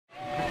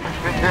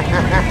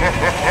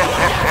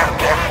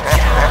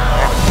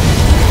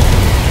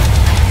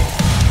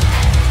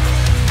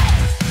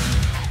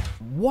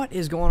What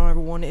is going on,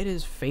 everyone? It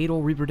is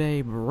Fatal Reaper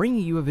Day,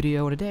 bringing you a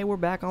video, and today we're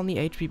back on the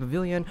HP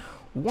Pavilion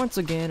once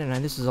again,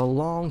 and this is a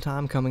long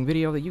time coming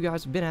video that you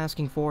guys have been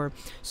asking for.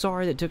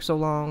 Sorry that it took so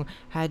long.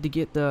 Had to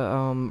get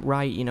the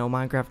right,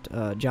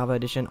 Minecraft Java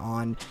edition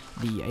on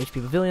the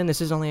HP Pavilion.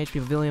 This is on the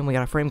HP Pavilion. We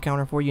got a frame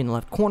counter for you in the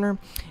left corner,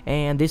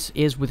 and this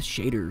is with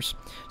shaders.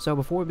 So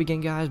before we begin,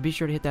 guys, be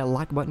sure to hit that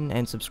like button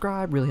and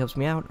subscribe. Really helps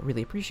me out. I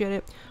really appreciate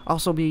it.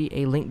 Also, be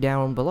a link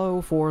down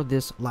below for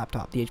this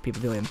laptop, the HP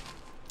Pavilion.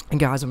 And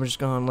guys, I'm just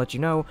going to let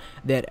you know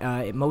that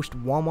at most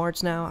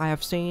Walmarts now I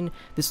have seen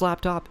this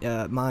laptop,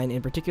 mine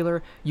in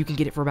particular, you can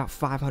get it for about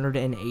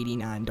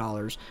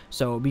 $589.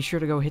 So be sure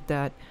to go hit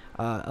that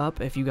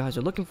up if you guys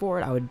are looking for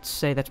it. I would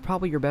say that's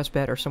probably your best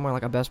bet, or somewhere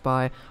like a Best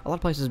Buy. A lot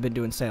of places have been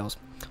doing sales.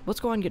 Let's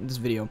go ahead and get into this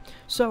video.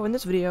 So in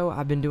this video,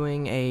 I've been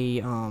doing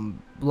a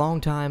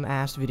long time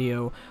asked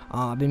video.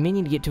 I've been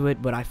meaning to get to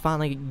it, but I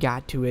finally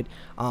got to it,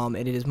 and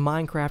it is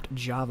Minecraft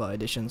Java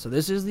Edition. So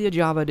this is the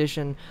Java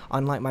Edition,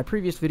 unlike my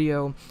previous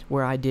video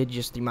where I did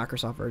just the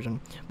Microsoft version.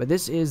 But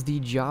this is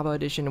the Java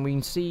Edition, and we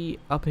can see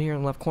up here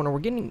in the left corner, we're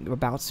getting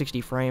about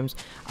 60 frames.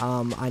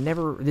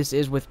 This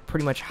is with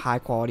pretty much high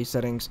quality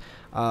settings,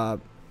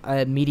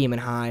 medium and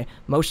high.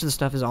 Most of the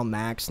stuff is on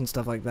max and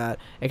stuff like that,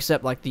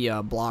 except like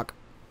the block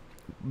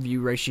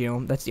view ratio.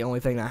 That's the only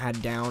thing that I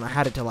had down. I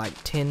had it to like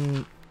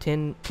 10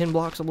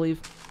 blocks, I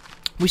believe.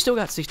 We still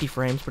got 60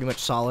 frames, pretty much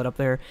solid up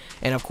there.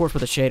 And of course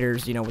with the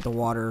shaders, with the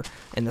water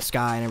and the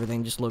sky and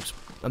everything, just looks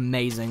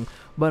amazing.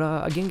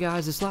 But again,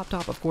 guys, this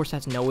laptop, of course,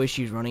 has no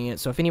issues running it.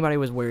 So if anybody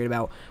was worried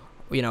about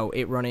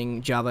it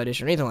running Java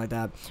Edition or anything like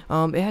that,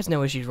 it has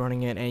no issues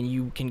running it, and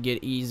you can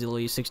get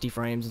easily 60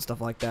 frames and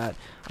stuff like that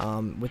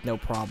with no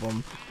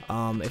problem.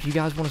 If you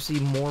guys want to see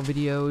more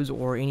videos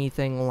or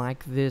anything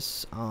like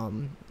this,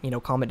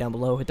 comment down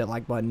below, hit that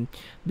like button.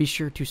 Be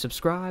sure to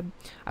subscribe.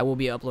 I will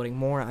be uploading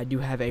more. I do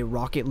have a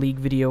Rocket League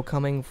video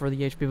coming for the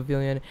HP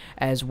Pavilion,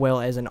 as well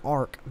as an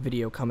Arc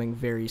video coming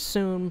very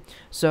soon,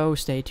 so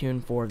stay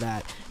tuned for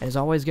that. And as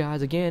always,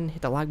 guys, again,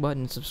 hit the like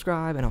button and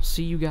subscribe, and I'll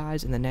see you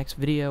guys in the next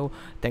video.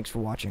 Thanks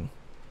for watching.